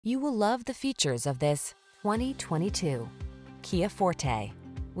You will love the features of this 2022 Kia Forte.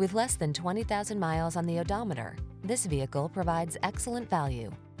 With less than 20,000 miles on the odometer, this vehicle provides excellent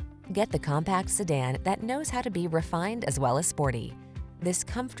value. Get the compact sedan that knows how to be refined as well as sporty. This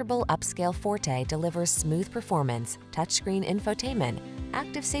comfortable upscale Forte delivers smooth performance, touchscreen infotainment,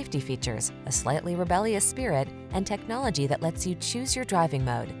 active safety features, a slightly rebellious spirit, and technology that lets you choose your driving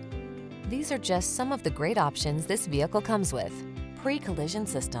mode. These are just some of the great options this vehicle comes with: pre-collision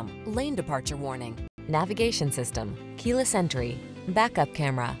system, lane departure warning, navigation system, keyless entry, backup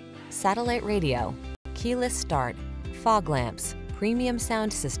camera, satellite radio, keyless start, fog lamps, premium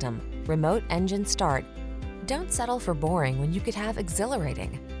sound system, remote engine start. Don't settle for boring when you could have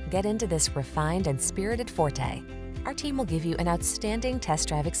exhilarating. Get into this refined and spirited Forte. Our team will give you an outstanding test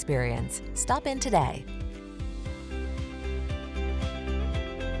drive experience. Stop in today.